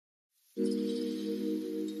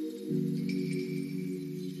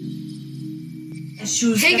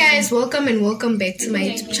Hey guys, welcome and welcome back to my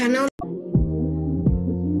YouTube channel.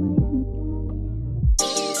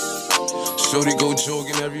 Shorty go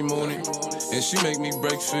jogging every morning, and she make me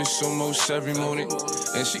breakfast almost every morning.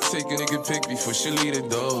 And she take a nigga pic before she leave the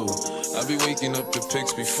door. I be waking up the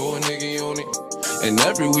pics before a nigga on it. And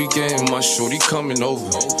every weekend my shorty coming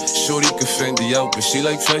over. Shorty can fend the out, but she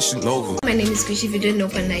like flashing over. My name is Kushi. If you don't know,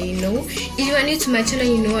 but now you know. If you are new to my channel,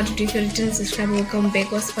 you know what to do. If you're a return subscriber, welcome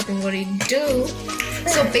back. What's popping? What do you do?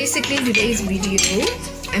 So basically, today's video,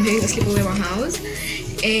 I'm having a sleepover at my house,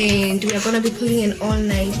 and we are gonna be pulling an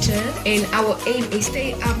all-nighter. And our aim is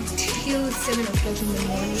stay up till 7 o'clock in the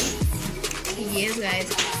morning. Yes, guys.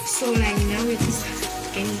 So like now we're just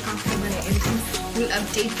getting comfortable and everything. We'll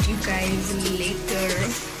update you guys later.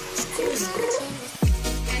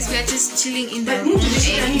 Guys, we are just chilling in the room,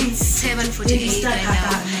 and it's 7:48 right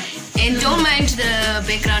now. And don't mind the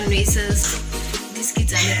background noises. These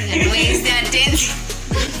kids are making a noise. They are dancing.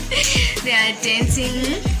 They are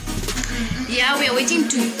dancing. Yeah, we are waiting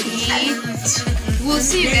to eat. We'll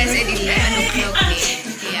see you guys at 11 o'clock.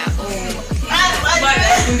 Yeah. Oh.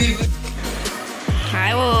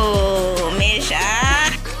 Hi, Mesha.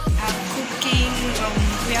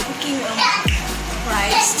 We are cooking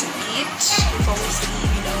rice to eat before we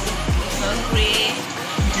sleep. You know, hungry.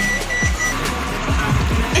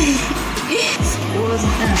 Yes,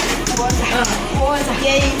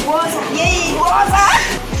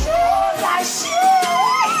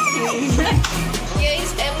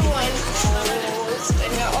 everyone knows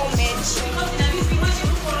when we're all matching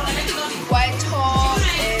white top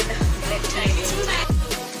and black tights.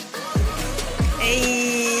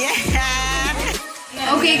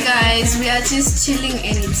 Okay guys, we are just chilling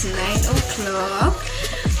and it's 9 o'clock.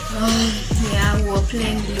 Yeah, we're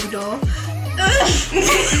playing Ludo.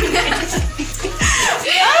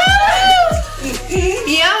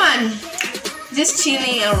 Yeah man, just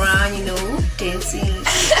chilling around, you know, dancing,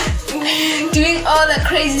 doing all the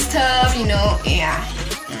crazy stuff, you know. Yeah.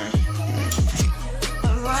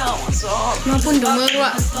 What's up?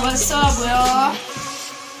 What's up, bro?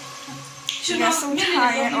 We are so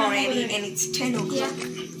tired already, and it's 10 o'clock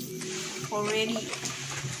already.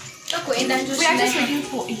 We are just waiting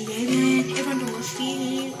for 11. Everyone will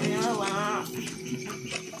sleep.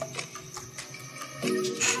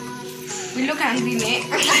 We look hungry, mate.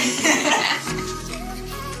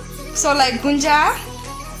 So like Gunja.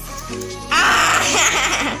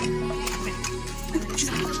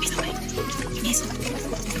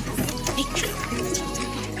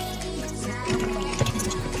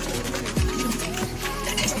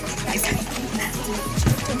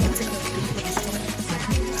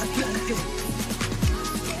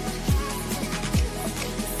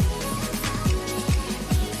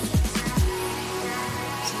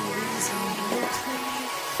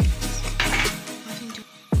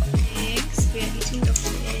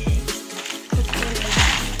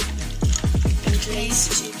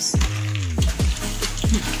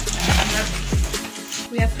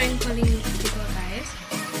 We are prank calling people, guys.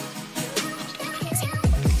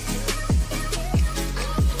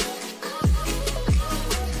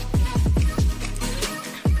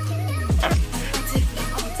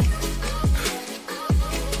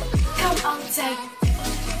 Come outside.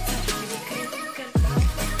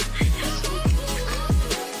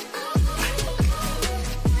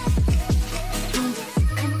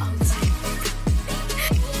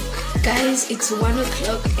 Guys, it's 1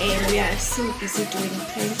 o'clock and we are so busy doing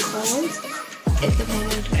prank calls at the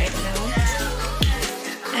moment right now.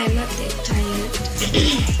 I'm not that tired.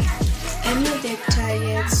 I'm not that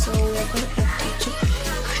tired, so we're gonna update you.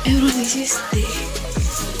 Everyone is just there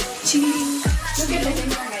chilling. Look at the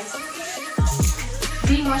camera, guys.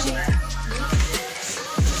 Being watching.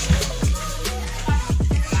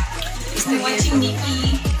 I'm watching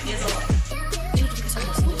Nikki.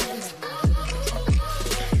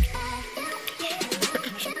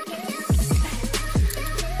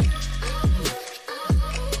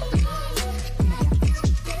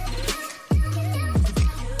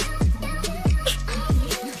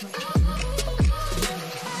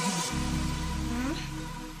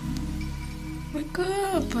 Wake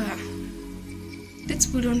up! Let's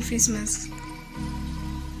put on face mask.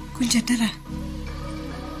 Kunjatara.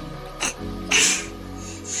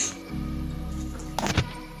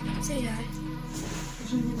 Say hi.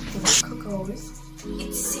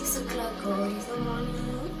 It's 6 o'clock, guys. Good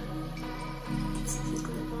morning. It's 6 o'clock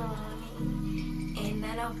in the morning, and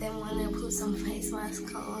none of them wanna put some face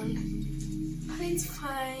mask on. But it's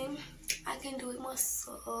fine. I can do it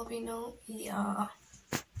myself, you know. Yeah.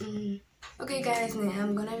 Okay guys, now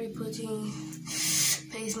I'm gonna be putting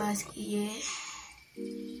face mask here.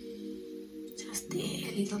 Just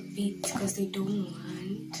there a little bit because they don't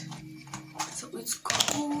want. So it's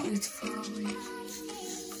cold, it's far away.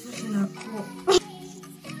 It's not cold.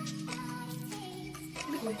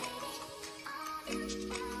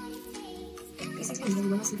 Basically,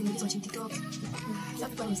 when I'm sleeping, I'm just watching TikTok. Some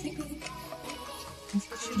people are sleeping.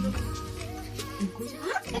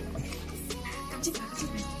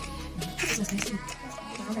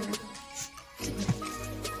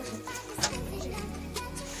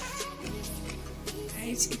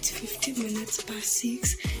 Guys, it's 15 minutes past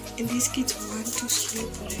 6 and these kids want to sleep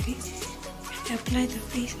already. I applied the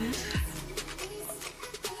face mask.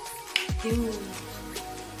 Ew.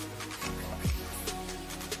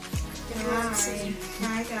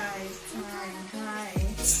 Hi guys.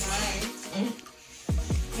 Hi.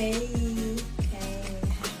 Hey.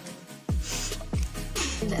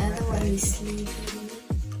 And the other one is sleeping.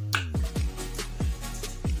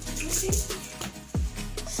 See?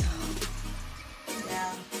 So,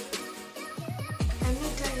 Yeah. I'm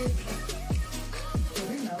not tired.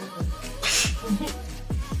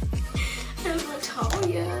 I'm not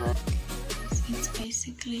tired. It's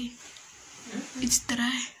basically, it's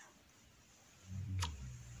dry.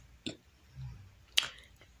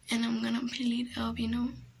 And I'm gonna peel it up, you know.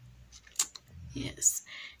 Yes.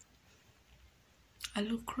 I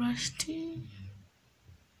look rusty.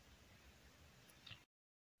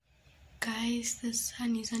 Guys, the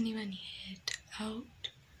sun isn't even yet out.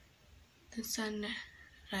 The sun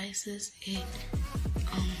rises at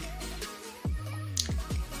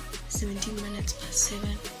 17 minutes past 7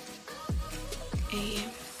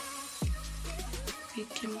 a.m.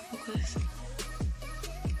 Wait, let me focus.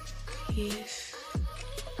 Yes.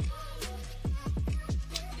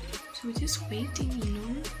 So we're just waiting, you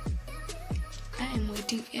know. I am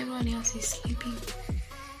waiting. Everyone else is sleeping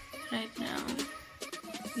right now.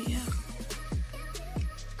 Yeah.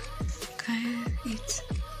 Guys, it's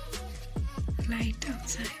light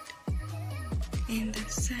outside and the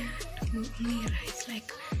sun will only rise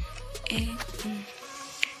like at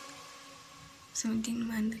 17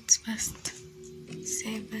 minutes past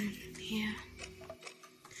 7. Yeah.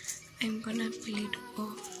 I'm gonna peel it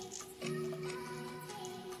off.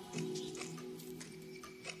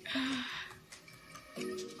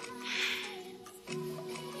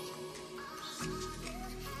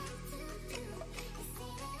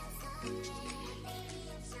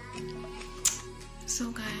 So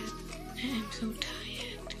guys, I am so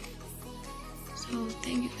tired. So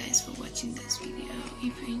thank you guys for watching this video.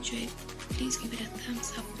 If you enjoyed, please give it a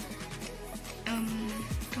thumbs up.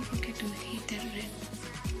 Don't forget to hit that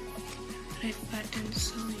red button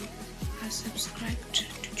so you are subscribed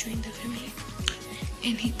to join the family,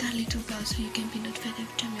 and hit that little bell so you can be notified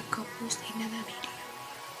every time I post another video.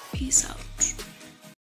 Peace out.